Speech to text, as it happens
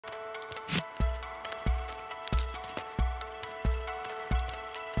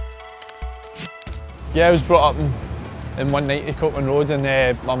Yeah, I was brought up in 190 Copeland Road, and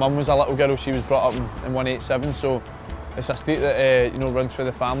my mum was a little girl. She was brought up in 187, so it's a street that you know, runs through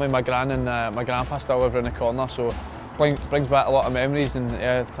the family. My gran and my grandpa still live around the corner, so brings back a lot of memories, and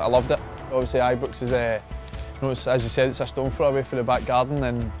yeah, I loved it. Obviously, Ibrox is you know, as you said, it's a stone throw away from the back garden,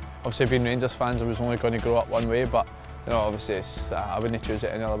 and obviously being Rangers fans, I was only going to grow up one way, but you know, obviously I wouldn't choose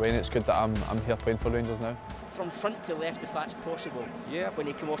it any other way, and it's good that I'm here playing for Rangers now. From front to left, if that's possible. Yeah. When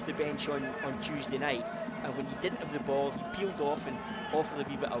he came off the bench on Tuesday night, and when he didn't have the ball, he peeled off and offered a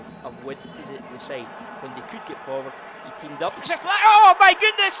wee bit of width to the side. When they could get forward, he teamed up. Just like, oh my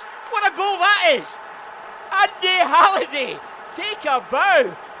goodness, what a goal that is! Andy Halliday, take a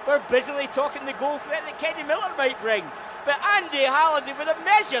bow. We're busily talking the goal threat that Kenny Miller might bring, but Andy Halliday with a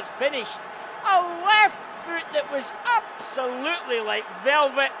measured finish, a left foot that was absolutely like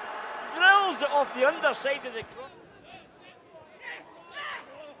velvet. Drills it off the underside of the cross.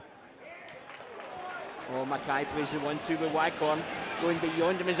 Oh, Mackay plays the 1-2 with Wycombe. Going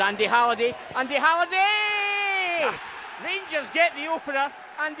beyond him is Andy Halliday. Andy Halliday! Yes! Rangers get the opener.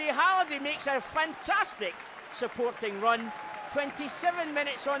 Andy Halliday makes a fantastic supporting run. 27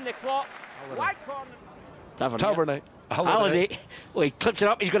 minutes on the clock. Wycombe. Tavernier. Halliday. Well, he clips it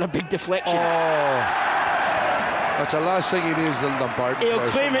up. He's got a big deflection. Oh. That's the last thing he needs, the Lampard. He'll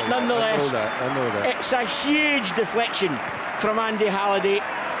claim it nonetheless. I know that. It's a huge deflection from Andy Halliday.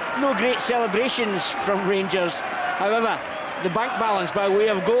 No great celebrations from Rangers. However, the bank balance by way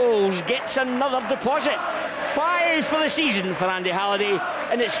of goals gets another deposit. 5 for the season for Andy Halliday,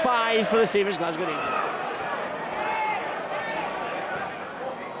 and it's 5 for the famous Glasgow Rangers.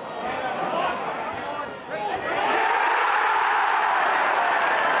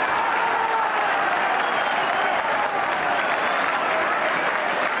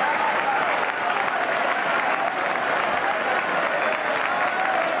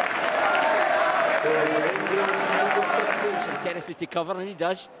 Territory to cover, and he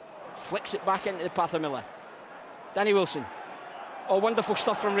does. Flicks it back into the path of Miller. Danny Wilson. Oh, wonderful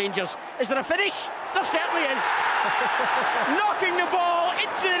stuff from Rangers. Is there a finish? There certainly is. Knocking the ball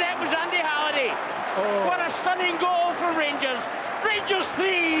into the net was Andy Halliday. Oh. What a stunning goal from Rangers. Rangers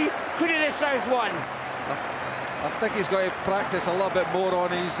 3, Queen of the South 1. I think he's got to practice a little bit more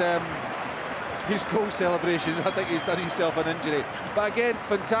on his goal celebrations. I think he's done himself an injury. But again,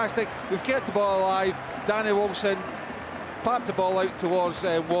 fantastic. We've kept the ball alive. Danny Wilson popped the ball out towards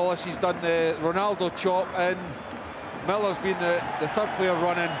Wallace. He's done the Ronaldo chop, and Miller's been the third player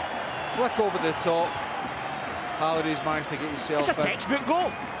running. Flick over the top. Halliday's managed to get himself in. It's a textbook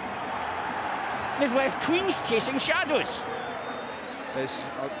goal. They've left Queens chasing shadows. It's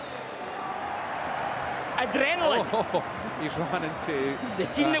adrenaline. Oh, he's run into the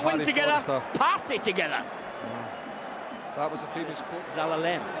team that win together, Forrester. Party together. That was a famous quote.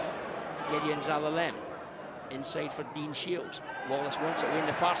 Zalalem, Gideon Zalalem. Inside for Dean Shields. Wallace wants it away on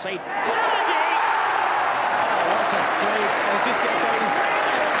the far side. Halliday! What a save. Oh, just gets out his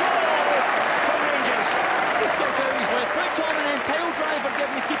from Rangers. Just gets out his left foot on, and then pile driver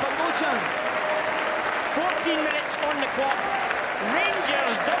giving the keeper no chance. 14 minutes on the clock.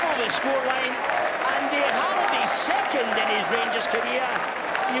 Rangers double the scoreline. Andy Halliday second in his Rangers career.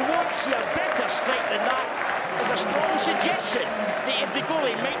 You won't see a better strike than that. There's a strong suggestion that the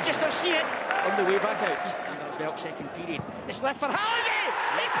goalie might just have seen it on the way back out. Belk second period. It's left for Halliday.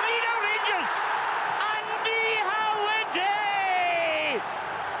 It's 3-0 Rangers. Andy Halliday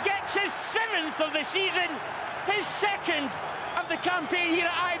gets his 7th of the season, his 2nd of the campaign here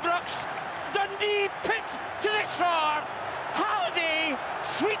at Ibrox. Dundee put to the sword. Halliday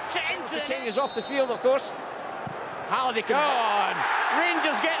sweeps it into the King is off the field, of course. Halliday can go on.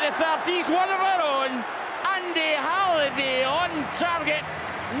 Rangers get the 3rd. He's one of our own. Andy Halliday on target.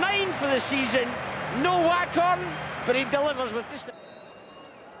 9 for the season. No whack on, but he delivers with this.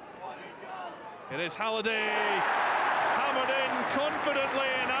 It is Halliday, hammered in confidently,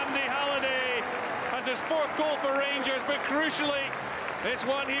 and Andy Halliday has his 4th goal for Rangers, but crucially, it's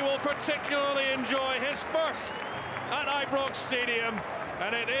one he will particularly enjoy, his first at Ibrox Stadium,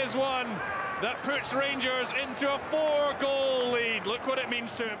 and it is one that puts Rangers into a 4-goal lead. Look what it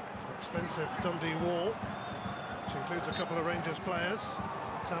means to him. It's an extensive Dundee wall, which includes a couple of Rangers players.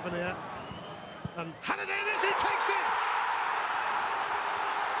 Tavernier. And Halliday, as he takes it!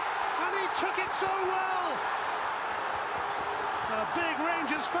 And he took it so well! A big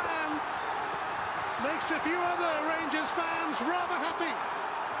Rangers fan makes a few other Rangers fans rather happy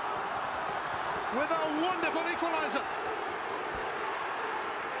with a wonderful equaliser.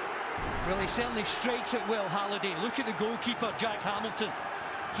 Well, he certainly strikes it well, Halliday. Look at the goalkeeper, Jack Hamilton.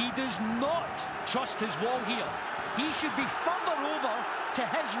 He does not trust his wall here. He should be further over to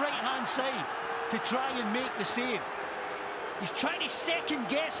his right-hand side. to try and make the save. He's trying to second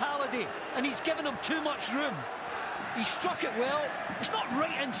guess Halliday, and he's given him too much room. He struck it well. It's not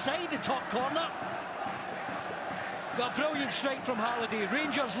right inside the top corner. Got a brilliant strike from Halliday.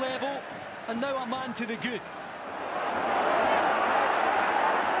 Rangers level, and now a man to the good.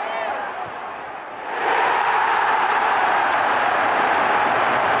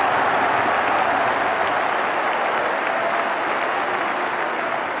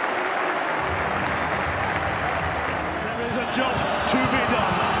 There is a job to be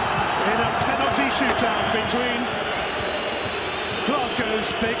done in a penalty shootout between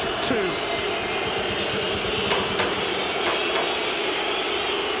Glasgow's big two.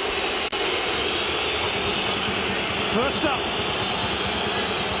 First up,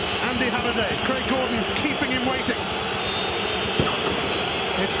 Andy Halliday. Craig Gordon keeping him waiting.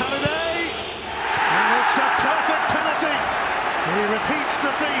 It's Halliday, and it's a perfect penalty. He repeats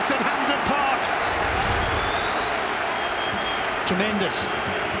the feat at Hampden Park. Tremendous.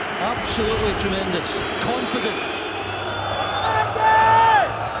 Absolutely tremendous. Confident.